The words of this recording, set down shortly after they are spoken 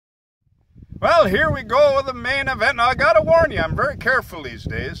Well, here we go with the main event. Now, I gotta warn you, I'm very careful these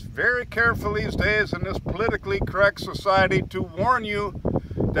days in this politically correct society to warn you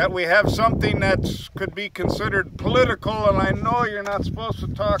that we have something that could be considered political, and I know you're not supposed to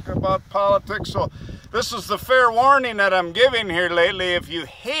talk about politics, so this is the fair warning that I'm giving here lately. If you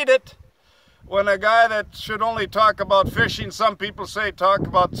hate it when a guy that should only talk about fishing, some people say talk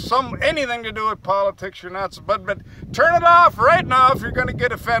about anything to do with politics, you're not, but turn it off right now if you're going to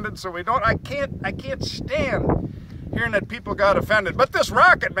get offended. So I can't stand hearing that people got offended. But this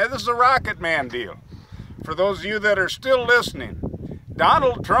Rocket Man, this is a Rocket Man deal. For those of you that are still listening,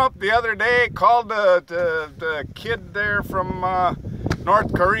 Donald Trump the other day called the kid there from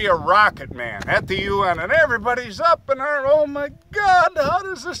North Korea Rocket Man at the UN, and everybody's up in there. Oh my God, how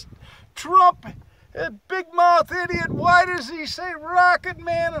does this Trump, a big mouth idiot, why does he say Rocket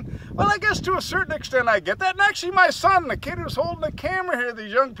Man? And, well, I guess to a certain extent I get that. And actually my son, the kid who's holding the camera here,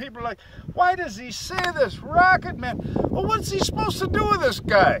 these young people are like, why does he say this, Rocket Man? Well, what's he supposed to do with this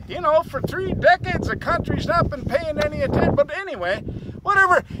guy? You know, for 3 decades the country's not been paying any attention. But anyway,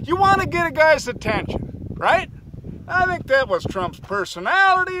 whatever, you want to get a guy's attention, right? I think that was Trump's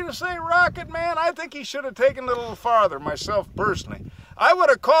personality to say Rocket Man. I think he should have taken it a little farther, myself personally. I would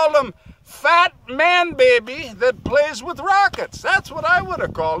have called him Fat Man Baby that plays with rockets. That's what I would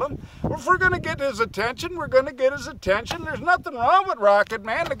have called him. If we're going to get his attention, we're going to get his attention. There's nothing wrong with Rocket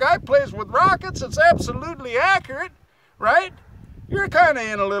Man. The guy plays with rockets. It's absolutely accurate, right? You're kind of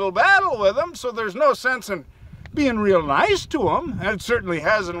in a little battle with him, so there's no sense in being real nice to him. And it certainly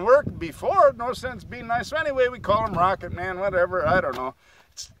hasn't worked before. No sense being nice. So anyway, we call him Rocket Man, whatever. I don't know.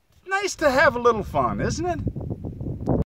 It's nice to have a little fun, isn't it?